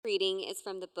reading is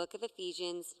from the book of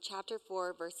Ephesians, chapter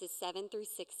 4, verses 7 through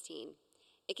 16.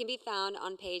 It can be found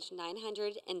on page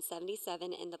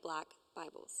 977 in the Black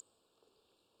Bibles.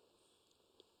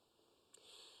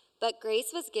 But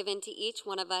grace was given to each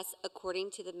one of us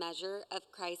according to the measure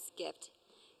of Christ's gift.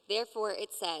 Therefore it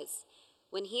says,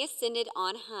 when he ascended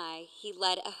on high, he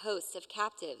led a host of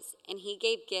captives, and he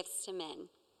gave gifts to men.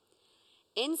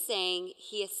 In saying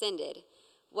he ascended,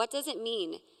 what does it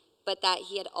mean but that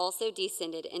he had also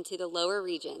descended into the lower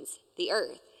regions, the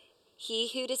earth? He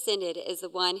who descended is the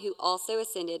one who also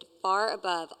ascended far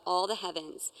above all the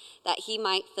heavens, that he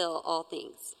might fill all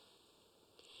things.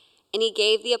 And he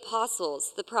gave the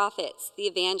apostles, the prophets, the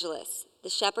evangelists,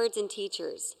 the shepherds and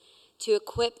teachers, to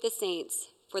equip the saints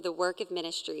for the work of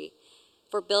ministry,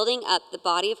 for building up the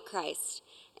body of Christ,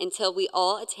 until we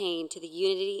all attain to the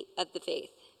unity of the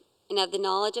faith and of the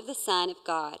knowledge of the Son of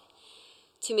God,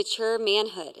 to mature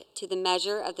manhood, to the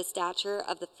measure of the stature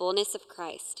of the fullness of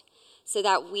Christ, so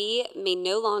that we may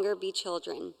no longer be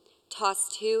children,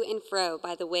 tossed to and fro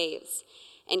by the waves,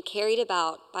 and carried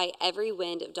about by every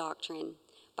wind of doctrine,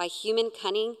 by human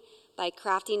cunning, by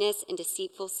craftiness and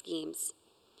deceitful schemes.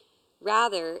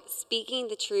 Rather, speaking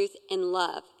the truth in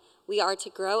love, we are to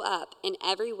grow up in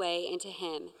every way into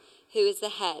him who is the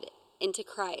head, into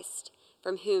Christ,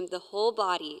 from whom the whole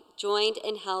body, joined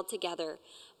and held together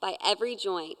by every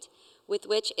joint with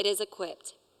which it is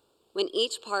equipped, when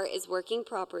each part is working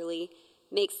properly,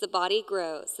 makes the body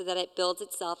grow so that it builds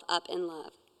itself up in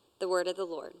love. The word of the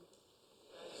Lord.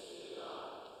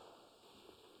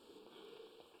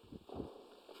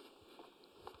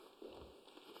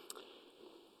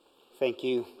 Thank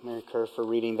you, Mary Kerr, for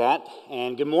reading that.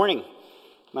 And good morning.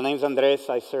 My name is Andres.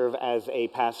 I serve as a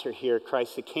pastor here at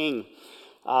Christ the King.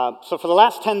 So for the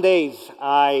last 10 days,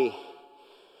 I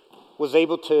was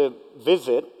able to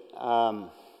visit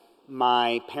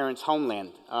my parents'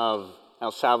 homeland of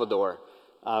El Salvador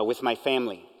with my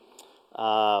family.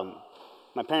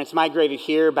 My parents migrated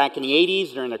here back in the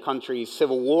 80s during their country's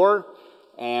civil war.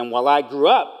 And while I grew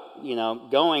up,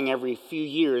 going every few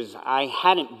years, I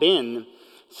hadn't been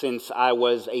since I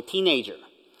was a teenager.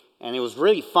 And it was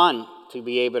really fun to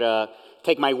be able to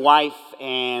take my wife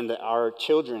and our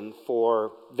children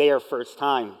for their first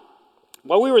time.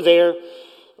 While we were there,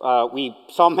 we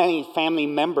saw many family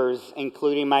members,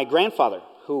 including my grandfather,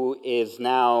 who is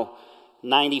now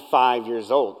 95 years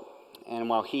old. And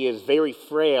while he is very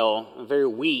frail and very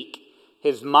weak,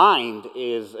 his mind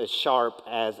is as sharp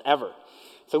as ever.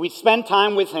 So we'd spend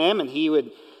time with him, and he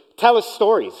would tell us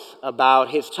stories about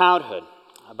his childhood,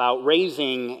 about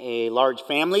raising a large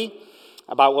family,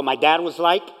 about what my dad was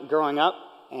like growing up,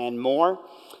 and more.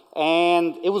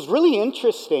 And it was really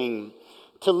interesting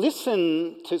to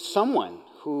listen to someone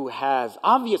who has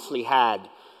obviously had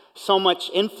so much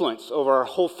influence over our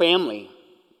whole family,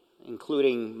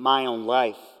 including my own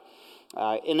life.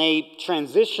 In a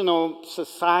transitional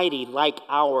society like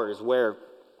ours, where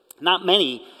not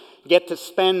many get to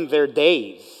spend their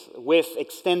days with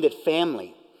extended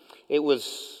family, it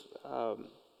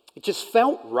just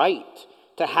felt right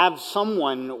to have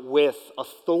someone with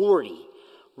authority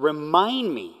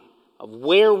remind me of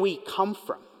where we come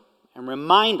from and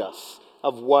remind us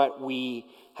of what we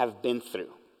have been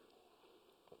through.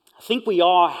 I think we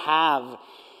all have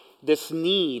this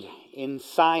need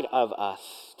inside of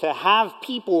us to have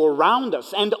people around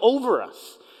us and over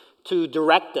us to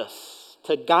direct us,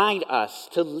 to guide us,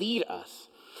 to lead us.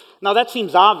 Now that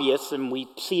seems obvious, and we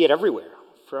see it everywhere,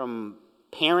 from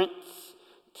parents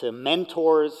to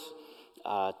mentors,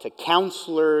 to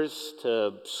counselors,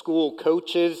 to school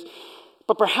coaches.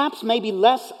 But perhaps maybe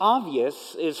less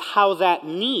obvious is how that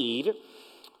need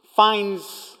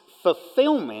finds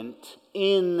fulfillment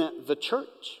in the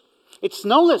church. It's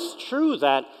no less true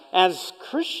that as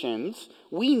Christians,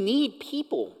 we need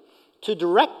people to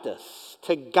direct us,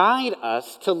 to guide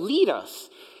us, to lead us,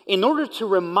 in order to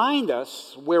remind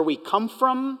us where we come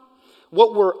from,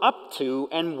 what we're up to,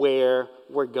 and where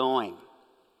we're going.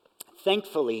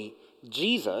 Thankfully,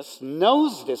 Jesus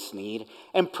knows this need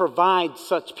and provides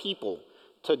such people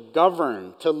to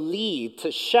govern, to lead,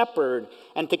 to shepherd,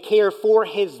 and to care for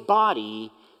his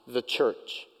body, the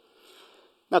church.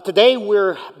 Now today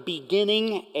we're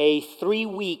beginning a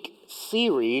 3-week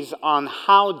series on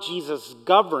how Jesus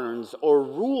governs or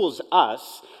rules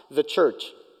us, the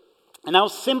church. And I'll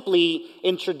simply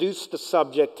introduce the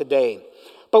subject today.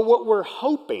 But what we're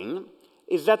hoping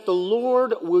is that the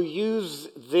Lord will use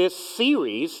this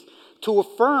series to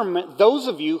affirm those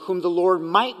of you whom the Lord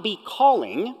might be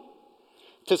calling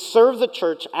to serve the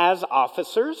church as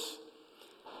officers,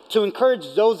 to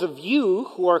encourage those of you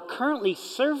who are currently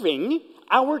serving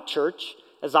our church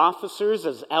as officers,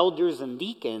 as elders and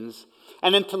deacons,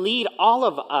 and then to lead all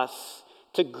of us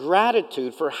to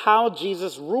gratitude for how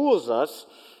Jesus rules us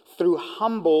through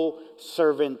humble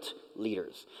servant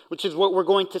leaders, which is what we're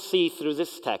going to see through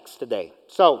this text today.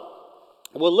 So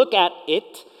we'll look at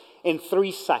it in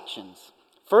three sections.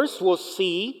 First, we'll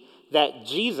see that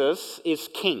Jesus is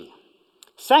king.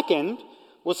 Second,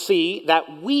 we'll see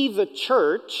that we, the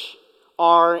church,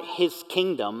 are his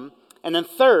kingdom. And then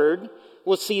third,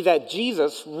 we'll see that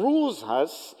Jesus rules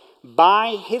us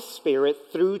by his Spirit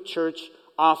through church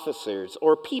officers,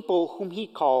 or people whom he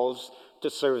calls to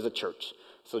serve the church.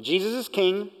 So Jesus is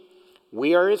king,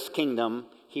 we are his kingdom,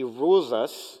 he rules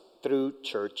us through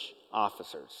church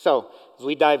officers. So as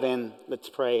we dive in, let's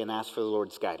pray and ask for the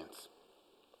Lord's guidance.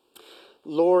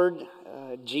 Lord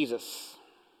Jesus,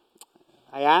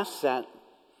 I ask that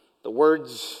the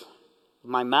words of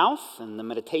my mouth and the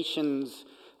meditations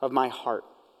of my heart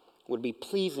would be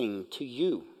pleasing to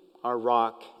you, our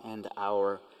rock and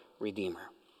our Redeemer.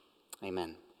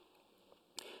 Amen.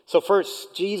 So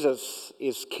first, Jesus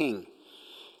is king.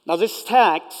 Now this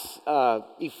text,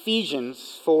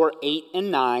 Ephesians 4, 8,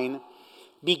 and 9,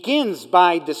 begins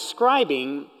by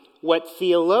describing what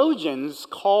theologians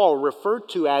refer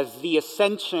to as the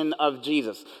ascension of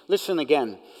Jesus. Listen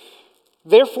again.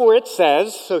 Therefore it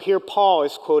says, so here Paul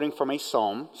is quoting from a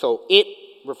psalm, so it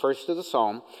refers to the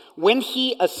psalm, when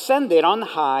he ascended on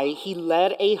high, he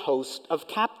led a host of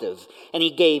captives, and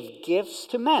he gave gifts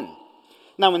to men.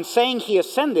 Now, in saying he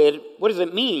ascended, what does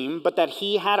it mean but that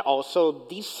he had also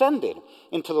descended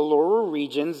into the lower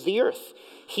regions, the earth?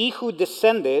 He who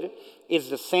descended is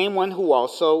the same one who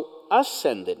also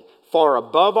ascended far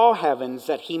above all heavens,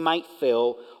 that he might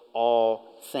fill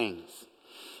all things.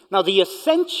 Now, the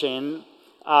ascension,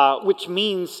 which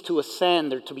means to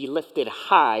ascend or to be lifted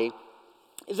high,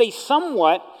 is a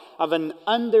somewhat of an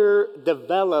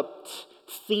underdeveloped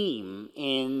theme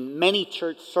in many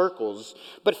church circles,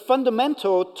 but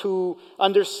fundamental to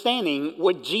understanding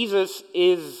what Jesus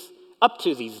is up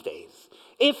to these days.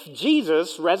 If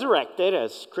Jesus resurrected,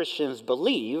 as Christians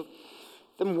believe,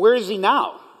 then where is he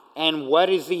now? And what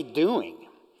is he doing?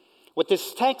 What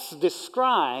this text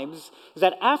describes is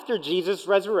that after Jesus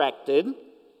resurrected,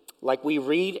 like we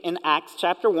read in Acts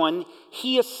chapter 1,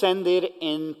 he ascended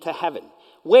into heaven,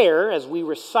 where, as we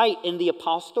recite in the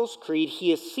Apostles' Creed,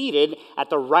 he is seated at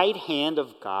the right hand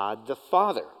of God the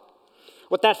Father.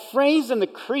 What that phrase in the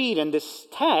Creed and this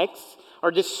text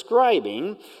are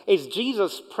describing is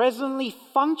Jesus presently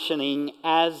functioning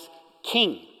as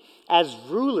king, as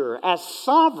ruler, as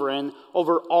sovereign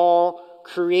over all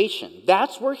creation.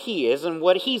 That's where he is and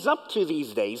what he's up to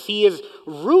these days. He is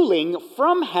ruling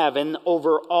from heaven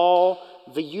over all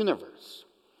the universe.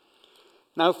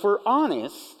 Now, if we're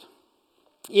honest,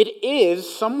 it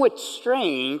is somewhat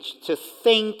strange to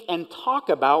think and talk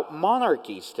about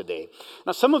monarchies today.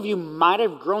 Now, some of you might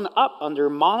have grown up under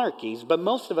monarchies, but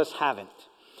most of us haven't.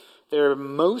 They're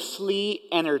mostly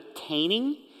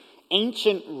entertaining,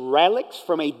 ancient relics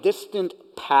from a distant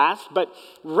past, but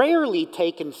rarely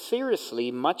taken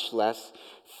seriously, much less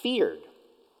feared.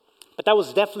 But that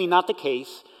was definitely not the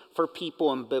case for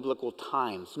people in biblical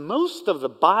times. Most of the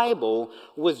Bible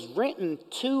was written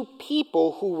to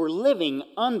people who were living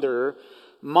under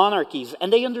monarchies,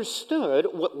 and they understood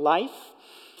what life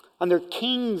under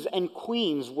kings and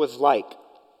queens was like.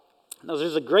 Now,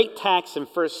 there's a great text in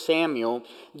 1 Samuel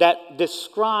that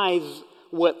describes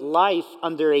what life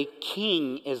under a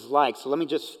king is like. So let me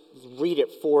just read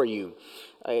it for you.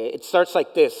 It starts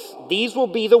like this. These will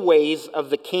be the ways of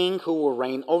the king who will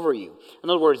reign over you. In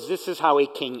other words, this is how a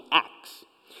king acts.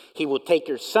 He will take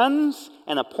your sons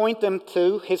and appoint them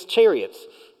to his chariots,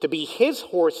 to be his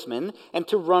horsemen and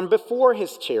to run before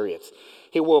his chariots.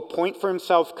 He will appoint for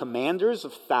himself commanders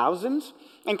of thousands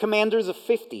and commanders of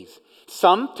fifties,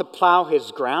 some to plow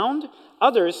his ground,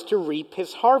 others to reap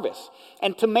his harvest,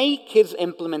 and to make his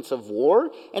implements of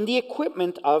war and the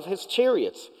equipment of his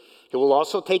chariots. He will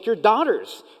also take your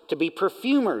daughters to be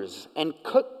perfumers and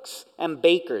cooks and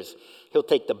bakers. He'll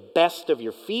take the best of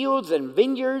your fields and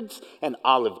vineyards and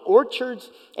olive orchards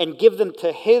and give them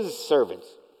to his servants.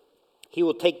 He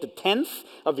will take the tenth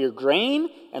of your grain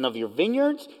and of your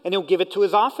vineyards, and he'll give it to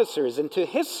his officers and to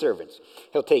his servants.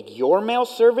 He'll take your male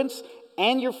servants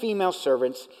and your female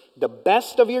servants, the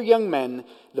best of your young men,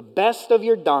 the best of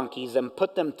your donkeys, and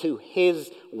put them to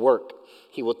his work.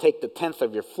 He will take the tenth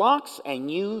of your flocks,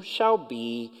 and you shall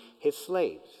be his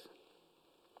slaves.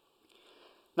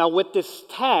 Now, what this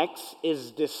text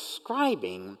is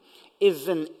describing is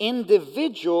an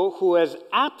individual who has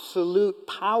absolute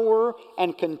power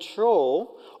and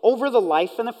control over the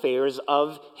life and affairs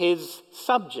of his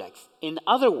subjects. In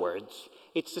other words,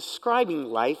 It's describing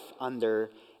life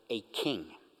under a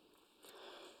king.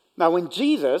 Now, when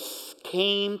Jesus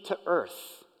came to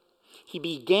earth, he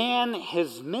began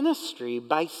his ministry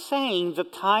by saying, "The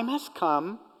time has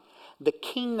come, the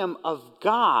kingdom of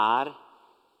God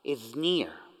is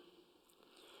near."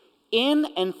 In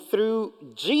and through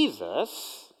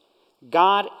Jesus,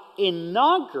 God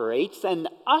inaugurates and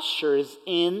ushers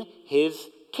in his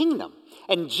kingdom.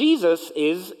 And Jesus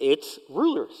is its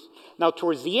ruler. Now,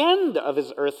 towards the end of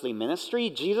his earthly ministry,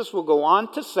 Jesus will go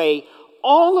on to say,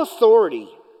 "All authority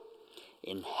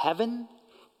in heaven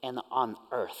and on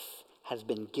earth has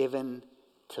been given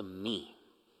to me."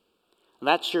 And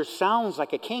that sure sounds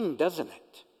like a king, doesn't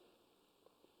it?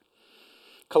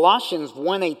 Colossians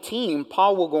 1:18,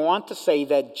 Paul will go on to say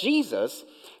that Jesus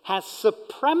has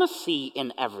supremacy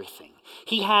in everything.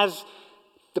 He has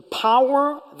the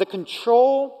power, the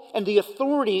control, and the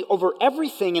authority over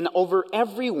everything and over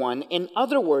everyone. In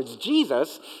other words,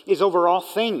 Jesus is over all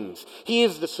things. He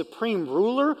is the supreme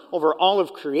ruler over all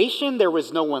of creation. There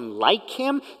was no one like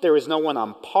him. There is no one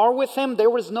on par with him. There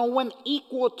was no one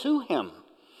equal to him.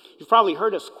 You've probably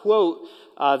heard us quote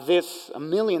this a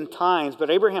million times,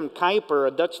 but Abraham Kuyper,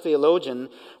 a Dutch theologian,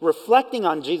 reflecting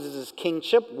on Jesus'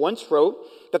 kingship, once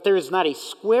wrote that there is not a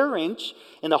square inch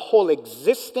in the whole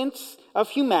existence of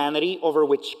humanity over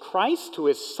which Christ, who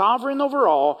is sovereign over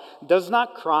all, does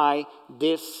not cry,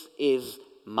 "This is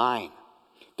mine."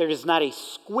 There is not a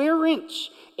square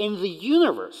inch in the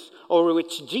universe over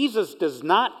which Jesus does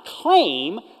not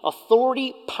claim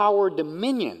authority, power,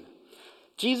 dominion.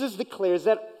 Jesus declares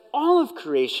that all of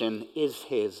creation is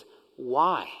his.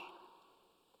 Why?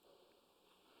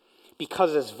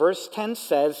 Because as verse 10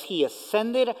 says, he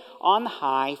ascended on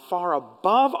high far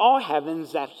above all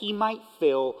heavens that he might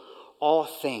fill all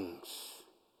things.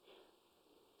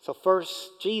 So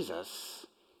first, Jesus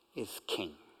is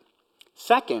king.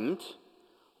 Second,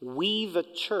 we the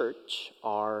church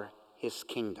are his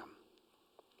kingdom.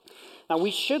 Now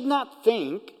we should not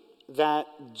think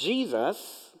that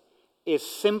Jesus is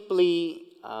simply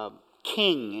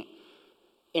king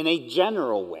in a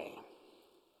general way.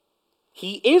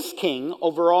 He is king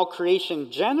over all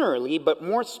creation generally, but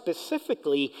more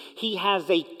specifically, he has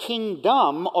a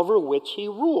kingdom over which he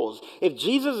rules. If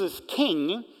Jesus is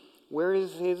king, where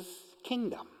is his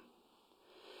kingdom?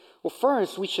 Well,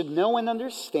 first, we should know and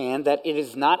understand that it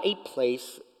is not a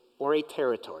place or a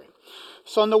territory.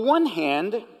 So on the one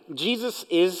hand, Jesus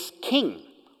is king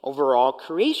over all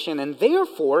creation, and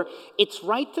therefore it's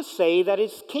right to say that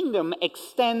his kingdom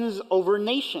extends over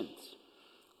nations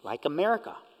like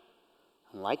America,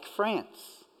 like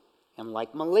France, and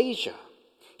like Malaysia.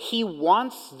 He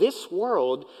wants this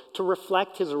world to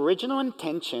reflect his original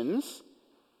intentions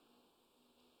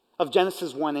of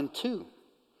Genesis 1 and 2.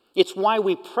 It's why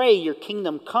we pray, "Your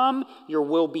kingdom come, your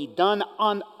will be done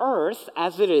on earth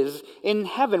as it is in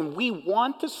heaven." We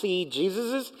want to see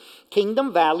Jesus'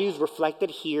 kingdom values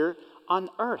reflected here on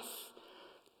earth.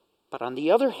 But on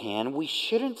the other hand, we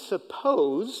shouldn't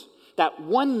suppose that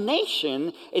one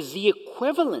nation is the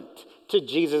equivalent to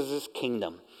Jesus'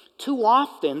 kingdom. Too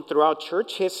often throughout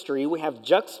church history, we have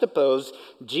juxtaposed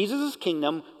Jesus'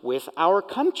 kingdom with our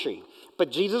country. But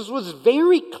Jesus was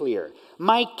very clear.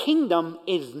 "My kingdom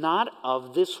is not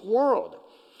of this world."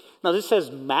 Now, this has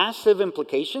massive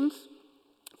implications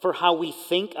for how we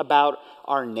think about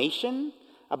our nation,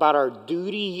 about our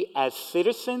duty as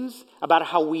citizens, about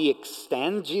how we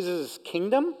extend Jesus'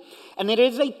 kingdom. And it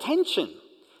is a tension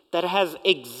that has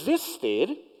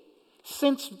existed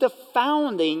since the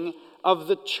founding of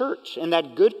the church and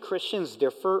that good Christians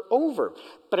differ over.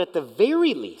 But at the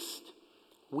very least,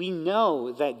 we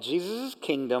know that Jesus'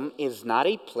 kingdom is not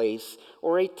a place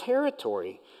or a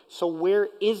territory. So where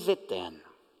is it then?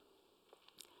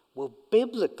 Well,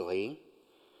 biblically,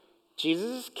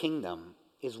 Jesus' kingdom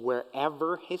is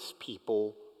wherever his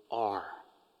people are.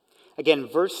 Again,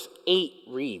 verse 8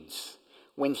 reads,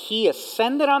 "When he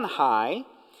ascended on high,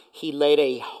 he led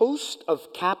a host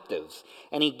of captives,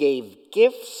 and he gave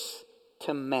gifts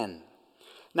to men."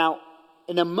 Now,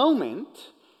 in a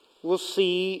moment, we'll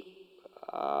see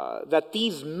that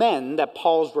these men that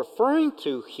Paul's referring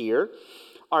to here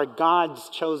are God's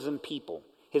chosen people,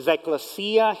 his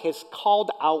ecclesia, his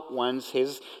called out ones,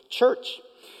 his church.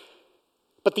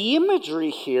 But the imagery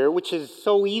here, which is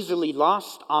so easily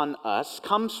lost on us,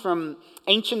 comes from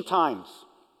ancient times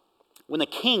when a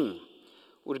king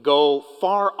would go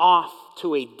far off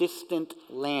to a distant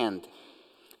land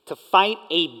to fight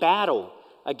a battle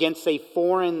against a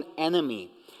foreign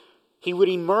enemy. He would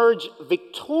emerge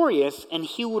victorious, and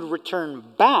he would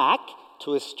return back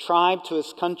to his tribe, to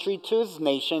his country, to his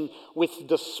nation with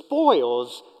the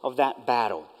spoils of that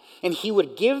battle. And he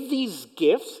would give these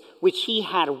gifts, which he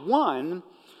had won,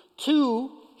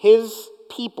 to his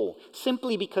people,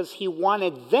 simply because he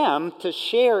wanted them to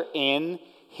share in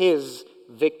his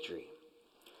victory.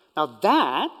 Now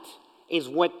that is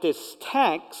what this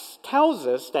text tells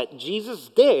us that Jesus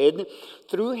did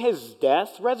through his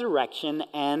death, resurrection,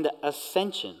 and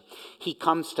ascension. He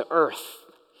comes to earth.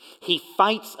 He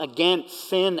fights against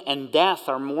sin and death,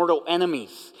 our mortal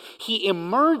enemies. He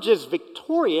emerges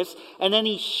victorious, and then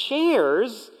he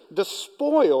shares the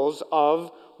spoils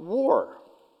of war.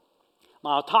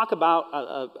 Now,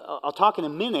 I'll talk in a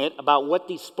minute about what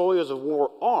these spoils of war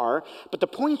are, but the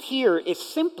point here is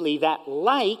simply that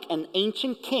like an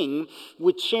ancient king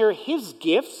would share his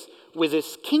gifts with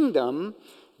his kingdom,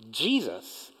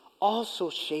 Jesus also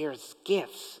shares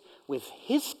gifts with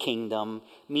his kingdom,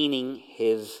 meaning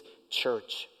his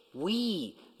church.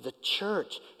 We, the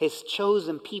church, his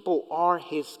chosen people, are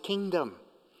his kingdom.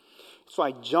 That's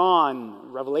why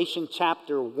John, Revelation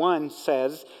chapter 1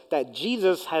 says that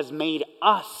Jesus has made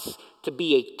us to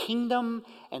be a kingdom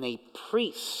and a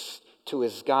priest to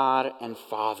his God and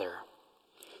Father.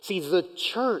 See, the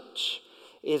church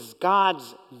is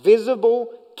God's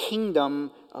visible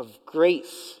kingdom of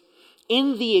grace.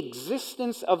 In the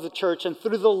existence of the church and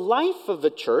through the life of the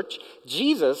church,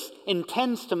 Jesus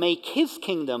intends to make his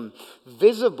kingdom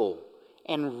visible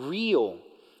and real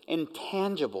and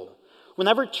tangible.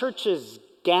 Whenever churches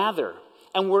gather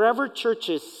and wherever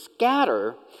churches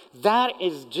scatter, that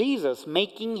is Jesus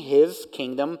making his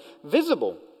kingdom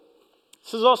visible.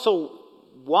 This is also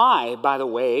why, by the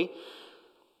way,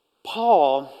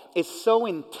 Paul is so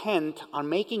intent on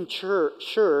making sure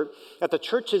that the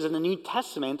churches in the New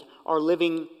Testament are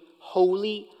living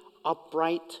holy,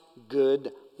 upright,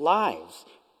 good lives.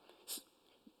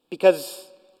 Because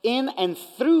in and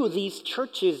through these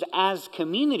churches as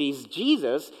communities,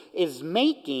 Jesus is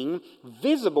making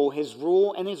visible his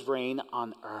rule and his reign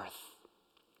on earth.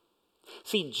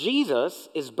 See, Jesus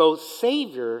is both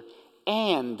Savior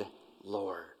and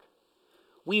Lord.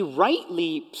 We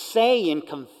rightly say and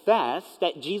confess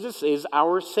that Jesus is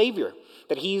our Savior,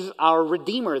 that he's our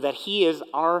Redeemer, that he is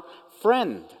our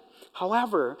friend.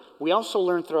 However, we also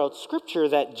learn throughout Scripture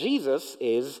that Jesus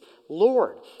is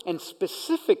Lord. And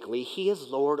specifically, he is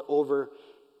Lord over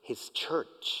his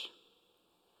church.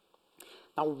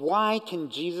 Now, why can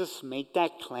Jesus make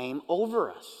that claim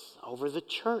over us, over the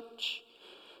church?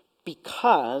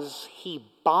 Because he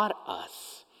bought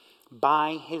us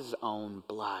by his own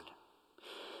blood.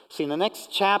 See, in the next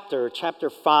chapter, chapter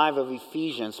 5 of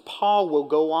Ephesians, Paul will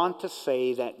go on to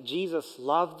say that Jesus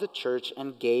loved the church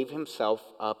and gave himself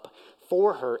up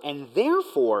for her, and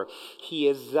therefore he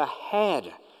is the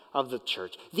head of the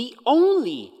church, the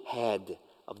only head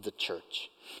of the church.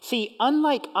 See,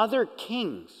 unlike other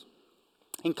kings,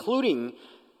 including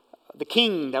the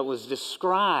king that was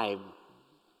described,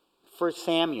 1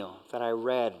 Samuel, that I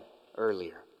read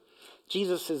earlier,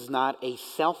 Jesus is not a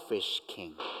selfish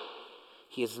king.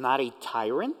 He is not a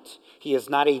tyrant. He is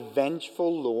not a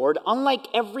vengeful Lord. Unlike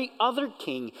every other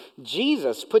king,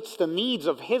 Jesus puts the needs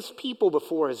of his people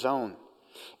before his own,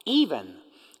 even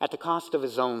at the cost of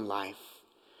his own life.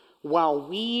 While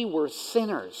we were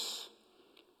sinners,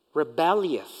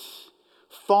 rebellious,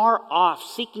 far off,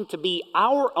 seeking to be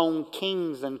our own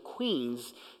kings and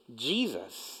queens,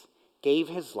 Jesus gave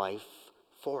his life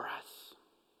for us.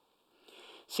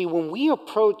 See, when we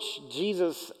approach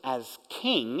Jesus as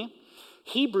king,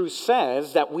 Hebrews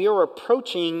says that we are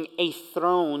approaching a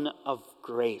throne of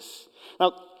grace.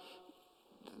 Now,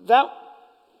 that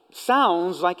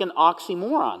sounds like an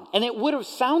oxymoron, and it would have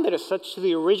sounded as such to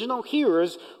the original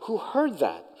hearers who heard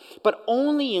that. But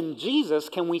only in Jesus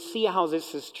can we see how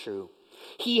this is true.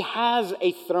 He has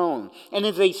a throne and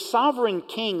is a sovereign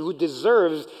king who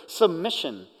deserves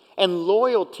submission and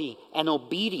loyalty and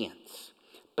obedience.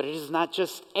 But it is not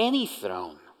just any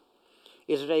throne.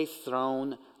 It is a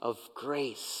throne of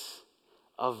grace,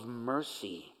 of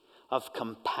mercy, of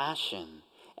compassion,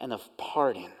 and of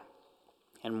pardon.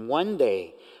 And one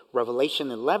day,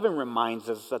 Revelation 11 reminds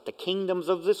us that the kingdoms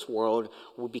of this world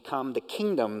will become the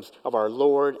kingdoms of our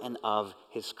Lord and of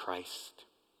his Christ.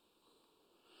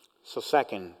 So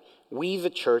second, we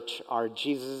the church are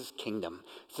Jesus' kingdom.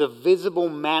 It's a visible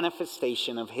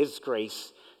manifestation of his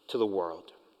grace to the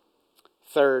world.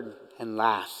 Third and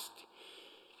last,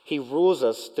 he rules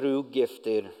us through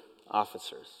gifted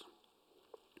officers.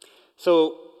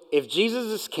 So if Jesus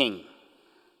is king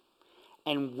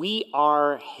and we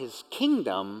are his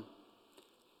kingdom,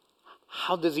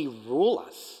 how does he rule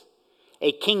us?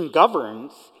 A king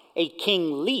governs, a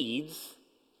king leads,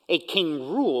 a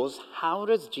king rules. How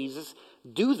does Jesus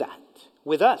do that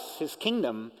with us, his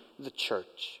kingdom, the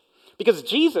church? Because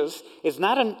Jesus is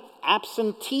not an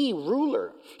absentee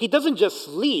ruler. He doesn't just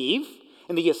leave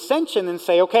in the ascension and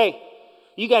say, okay,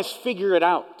 you guys figure it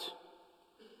out.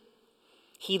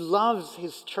 He loves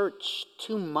his church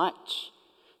too much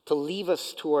to leave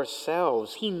us to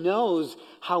ourselves. He knows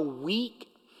how weak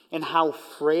and how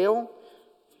frail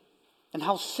and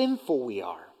how sinful we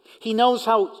are. He knows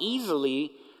how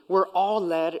easily we're all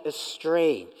led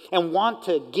astray and want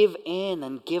to give in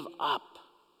and give up.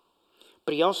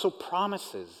 But he also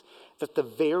promises that the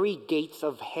very gates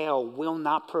of hell will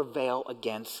not prevail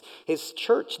against his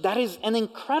church. That is an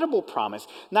incredible promise.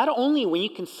 Not only when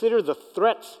you consider the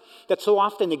threats that so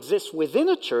often exist within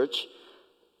a church,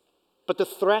 but the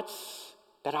threats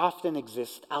that often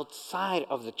exist outside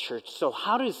of the church. So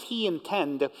how does he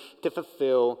intend to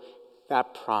fulfill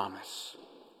that promise?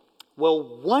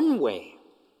 Well, one way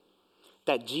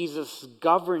that Jesus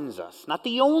governs us, not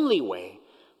the only way,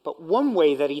 but one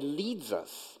way that he leads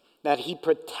us, that he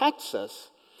protects us,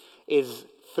 is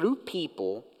through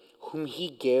people whom he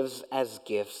gives as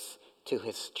gifts to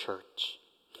his church.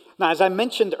 Now, as I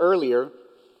mentioned earlier,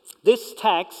 this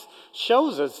text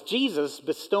shows us Jesus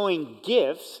bestowing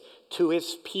gifts to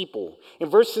his people. In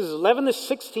verses 11 to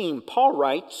 16, Paul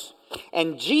writes,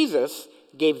 "And Jesus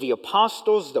gave the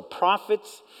apostles, the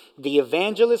prophets, the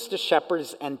evangelists, the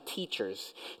shepherds, and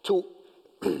teachers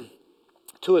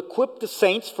to equip the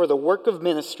saints for the work of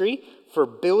ministry, for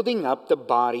building up the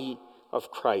body of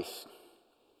Christ."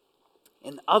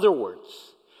 In other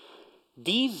words,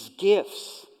 these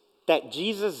gifts that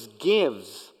Jesus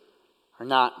gives are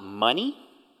not money,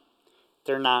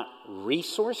 they're not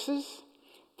resources,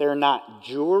 they're not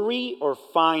jewelry or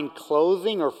fine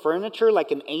clothing or furniture like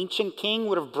an ancient king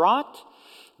would have brought.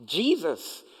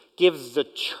 Jesus gives the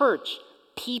church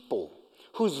people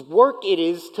whose work it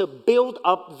is to build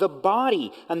up the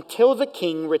body until the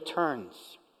king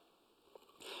returns.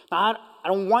 Now, I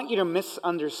don't want you to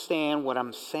misunderstand what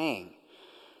I'm saying.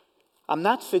 I'm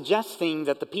not suggesting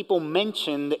that the people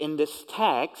mentioned in this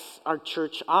text are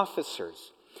church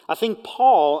officers. I think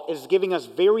Paul is giving us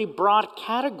very broad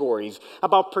categories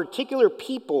about particular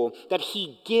people that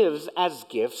he gives as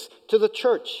gifts to the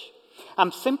church.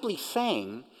 I'm simply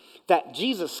saying that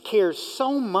Jesus cares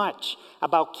so much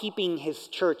about keeping his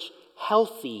church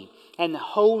healthy and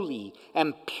holy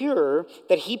and pure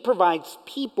that he provides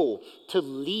people to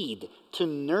lead, to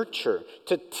nurture,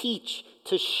 to teach,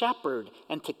 to shepherd,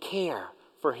 and to care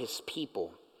for his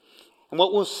people. And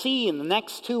what we'll see in the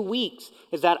next 2 weeks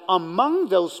is that among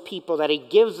those people that he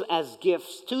gives as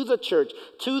gifts to the church,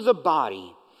 to the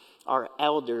body, are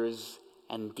elders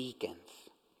and deacons.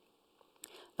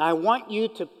 Now, I want you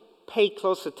to pay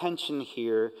close attention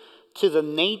here to the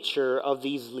nature of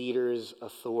these leaders'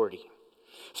 authority.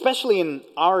 Especially in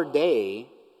our day,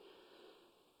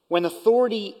 when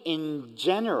authority in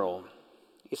general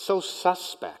is so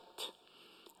suspect,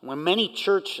 when many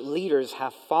church leaders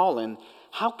have fallen,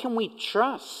 how can we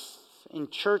trust in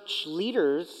church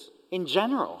leaders in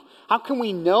general? How can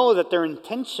we know that their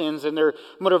intentions and their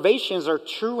motivations are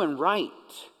true and right?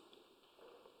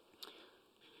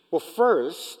 Well,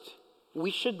 first,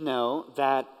 we should know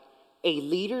that a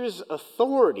leader's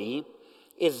authority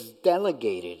is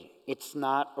delegated. It's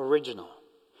not original.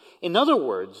 In other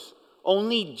words,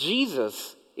 only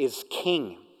Jesus is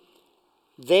king.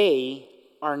 They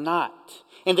are not.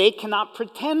 And they cannot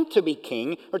pretend to be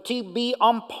king or to be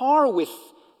on par with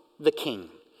the king.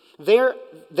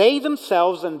 They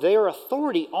themselves and their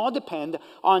authority all depend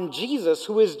on Jesus,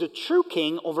 who is the true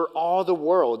king over all the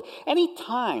world. Any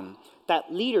time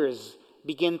that leaders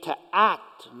begin to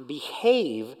act and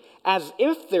behave as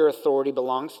if their authority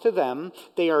belongs to them,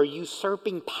 they are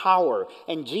usurping power,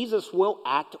 and Jesus will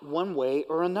act one way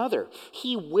or another.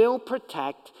 He will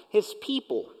protect his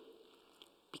people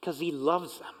because he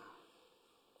loves them.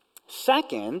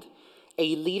 Second,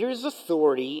 a leader's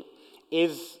authority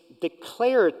is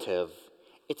declarative.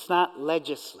 It's not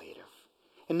legislative.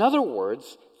 In other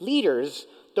words, leaders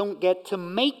don't get to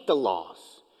make the laws.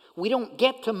 We don't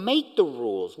get to make the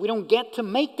rules. We don't get to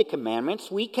make the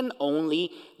commandments. We can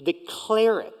only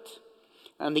declare it.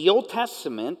 In the Old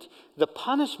Testament, the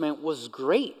punishment was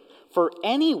great for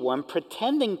anyone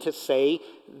pretending to say,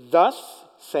 "Thus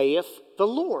saith the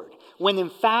Lord," when in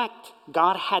fact,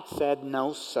 God had said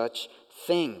no such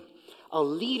thing. A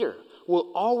leader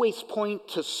will always point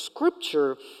to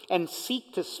Scripture and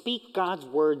seek to speak God's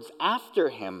words after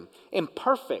him,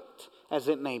 imperfect as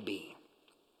it may be.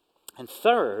 And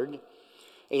third,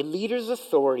 a leader's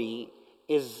authority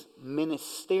is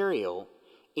ministerial.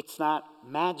 It's not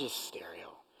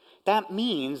magisterial. That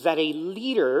means that a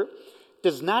leader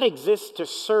does not exist to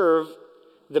serve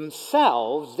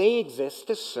themselves. They exist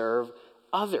to serve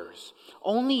others.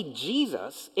 Only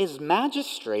Jesus is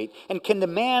magistrate and can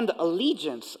demand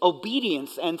allegiance,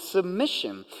 obedience, and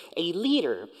submission. A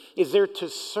leader is there to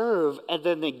serve as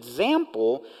an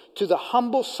example to the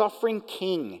humble, suffering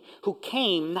king who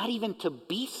came not even to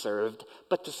be served,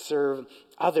 but to serve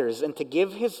others and to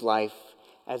give his life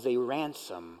as a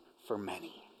ransom for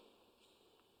many.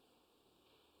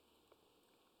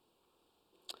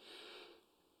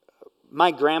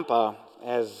 My grandpa,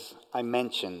 as I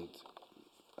mentioned,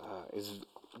 is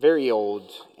very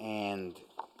old and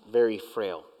very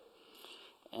frail.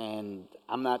 And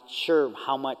I'm not sure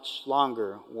how much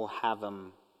longer we'll have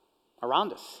him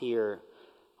around us here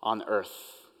on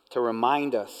earth to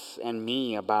remind us and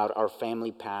me about our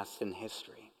family past and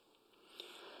history.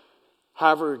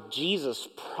 However, Jesus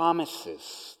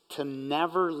promises to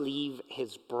never leave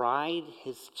his bride,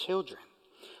 his children,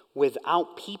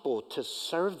 without people to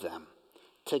serve them,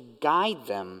 to guide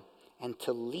them, and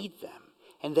to lead them.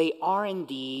 And they are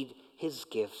indeed his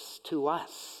gifts to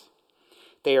us.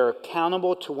 They are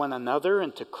accountable to one another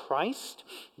and to Christ.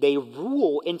 They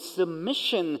rule in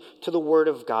submission to the word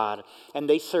of God, and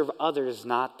they serve others,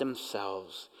 not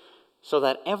themselves. So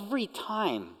that every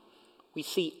time we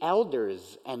see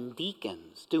elders and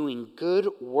deacons doing good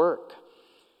work,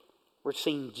 we're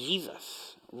seeing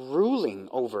Jesus ruling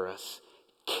over us,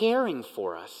 caring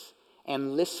for us,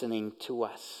 and listening to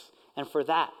us. And for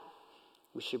that,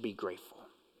 we should be grateful.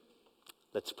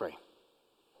 Let's pray.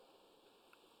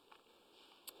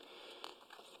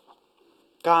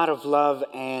 God of love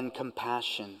and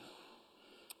compassion,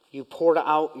 you poured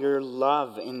out your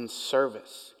love in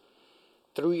service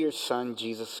through your Son,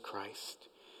 Jesus Christ.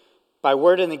 By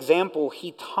word and example,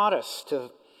 he taught us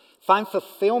to find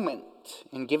fulfillment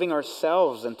in giving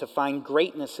ourselves and to find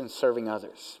greatness in serving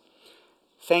others.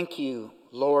 Thank you,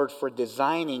 Lord, for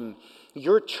designing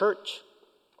your church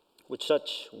with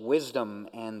such wisdom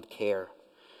and care.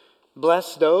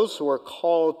 Bless those who are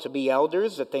called to be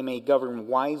elders, that they may govern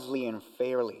wisely and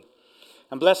fairly.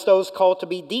 And bless those called to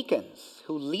be deacons,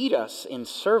 who lead us in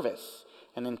service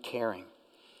and in caring.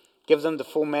 Give them the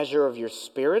full measure of your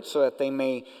Spirit, so that they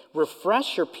may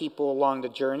refresh your people along the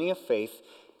journey of faith,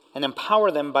 and empower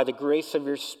them by the grace of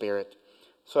your Spirit,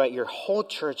 so that your whole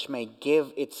church may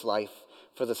give its life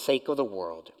for the sake of the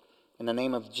world. In the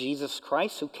name of Jesus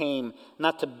Christ, who came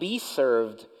not to be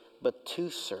served, but to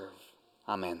serve.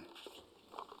 Amen.